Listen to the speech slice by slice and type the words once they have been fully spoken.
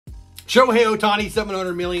Shohei Ohtani,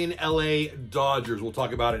 $700 million, LA Dodgers. We'll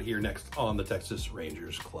talk about it here next on the Texas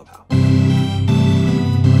Rangers Clubhouse.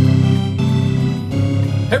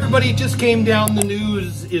 Hey everybody, it just came down. The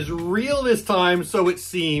news is real this time, so it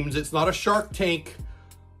seems. It's not a Shark Tank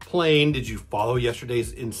plane. Did you follow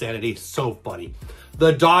yesterday's insanity? So funny.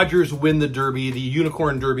 The Dodgers win the Derby, the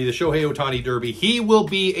Unicorn Derby, the Shohei Ohtani Derby. He will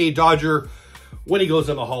be a Dodger when he goes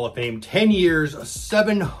in the Hall of Fame. 10 years,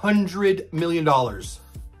 $700 million.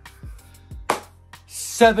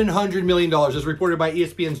 $700 million, as reported by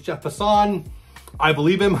ESPN's Jeff Passan. I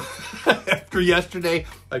believe him. After yesterday,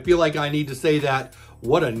 I feel like I need to say that.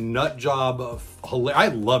 What a nut job of I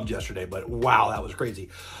loved yesterday, but wow, that was crazy.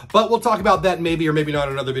 But we'll talk about that maybe or maybe not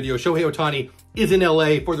in another video. Shohei Ohtani is in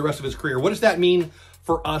LA for the rest of his career. What does that mean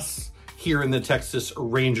for us here in the Texas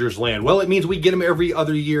Rangers land? Well, it means we get him every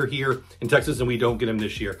other year here in Texas, and we don't get him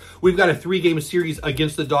this year. We've got a 3-game series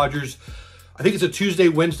against the Dodgers. I think it's a Tuesday,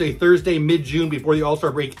 Wednesday, Thursday, mid-June before the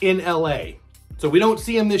All-Star break in LA. So we don't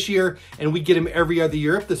see him this year, and we get him every other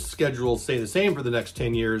year. If the schedules stay the same for the next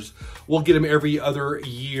 10 years, we'll get him every other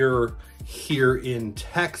year here in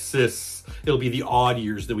Texas. It'll be the odd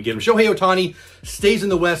years that we get him. Shohei Ohtani stays in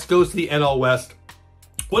the West, goes to the NL West.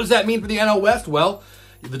 What does that mean for the NL West? Well,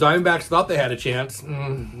 the Diamondbacks thought they had a chance.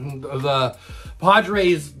 The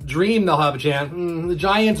Padres dream they'll have a chance. The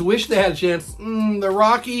Giants wish they had a chance. The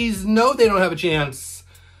Rockies know they don't have a chance.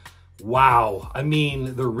 Wow. I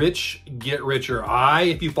mean, the rich get richer.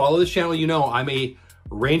 If you follow this channel, you know I'm a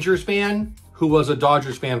Rangers fan who was a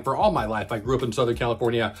Dodgers fan for all my life. I grew up in Southern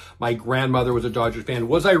California. My grandmother was a Dodgers fan.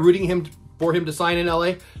 Was I rooting for him to sign in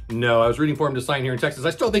LA? No, I was rooting for him to sign here in Texas. I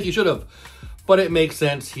still think he should have, but it makes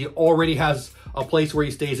sense. He already has a place where he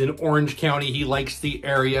stays in Orange County. He likes the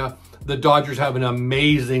area. The Dodgers have an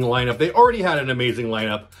amazing lineup. They already had an amazing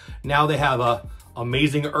lineup. Now they have a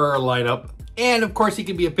amazing lineup. And of course, he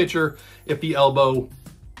can be a pitcher if the elbow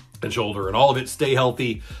and shoulder and all of it stay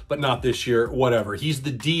healthy, but not this year, whatever. He's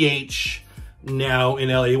the DH now in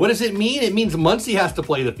LA. What does it mean? It means Muncy has to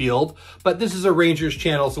play the field, but this is a Rangers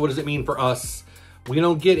channel, so what does it mean for us? We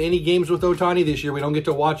don't get any games with Ohtani this year. We don't get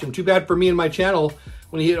to watch him. Too bad for me and my channel.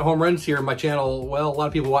 When he hit home runs here in my channel, well, a lot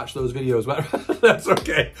of people watch those videos, but that's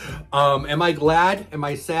okay. Am I glad? Am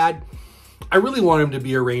I sad? I really want him to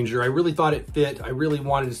be a Ranger. I really thought it fit. I really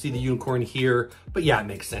wanted to see the Unicorn here. But yeah, it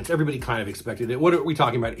makes sense. Everybody kind of expected it. What are we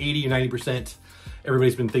talking about? 80 or 90%?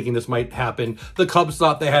 Everybody's been thinking this might happen. The Cubs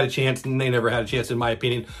thought they had a chance, and they never had a chance, in my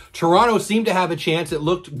opinion. Toronto seemed to have a chance. It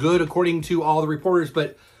looked good according to all the reporters,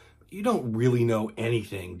 but you don't really know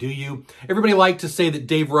anything, do you? Everybody liked to say that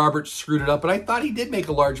Dave Roberts screwed it up, but I thought he did make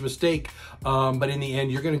a large mistake. But in the end,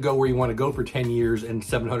 you're going to go where you want to go for 10 years and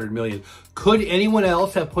 $700 million. Could anyone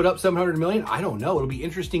else have put up $700 million? I don't know. It'll be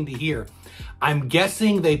interesting to hear. I'm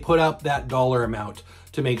guessing they put up that dollar amount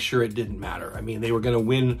to make sure it didn't matter. I mean, they were going to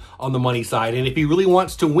win on the money side. And if he really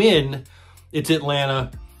wants to win, it's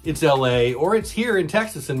Atlanta, it's LA, or it's here in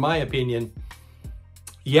Texas, in my opinion.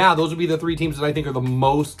 Yeah, those would be the 3 teams that I think are the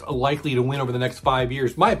most likely to win over the next 5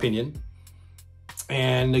 years, my opinion.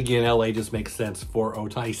 And again, LA just makes sense for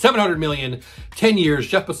Ohtani. $700 million, 10 years.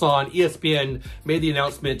 Jeff Passan, ESPN, made the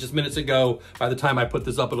announcement just minutes ago. By the time I put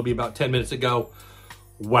this up, it'll be about 10 minutes ago.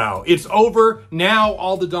 Wow, it's over. Now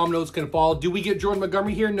all the dominoes can fall. Do we get Jordan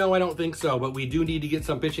Montgomery here? No, I don't think so, but we do need to get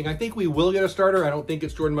some pitching. I think we will get a starter. I don't think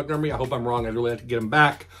it's Jordan Montgomery. I hope I'm wrong. I'd really like to get him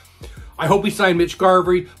back. I hope we sign Mitch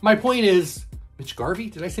Garver. My point is, Mitch Garvey?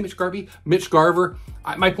 Did I say Mitch Garvey? Mitch Garver.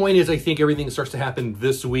 My point is, I think everything starts to happen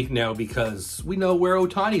this week now because we know where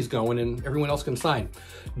Ohtani's going and everyone else can sign.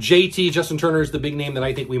 JT, Justin Turner, is the big name that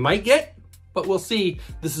I think we might get, but we'll see.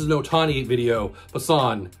 This is an Ohtani video.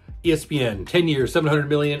 Passan, ESPN, 10 years, $700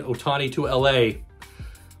 million, Ohtani to LA.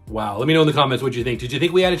 Wow. Let me know in the comments what you think. Did you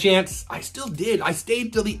think we had a chance? I still did. I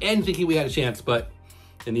stayed till the end thinking we had a chance, but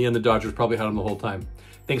in the end, the Dodgers probably had him the whole time.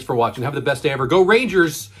 Thanks for watching. Have the best day ever. Go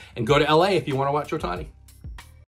Rangers, and go to LA if you want to watch Ohtani.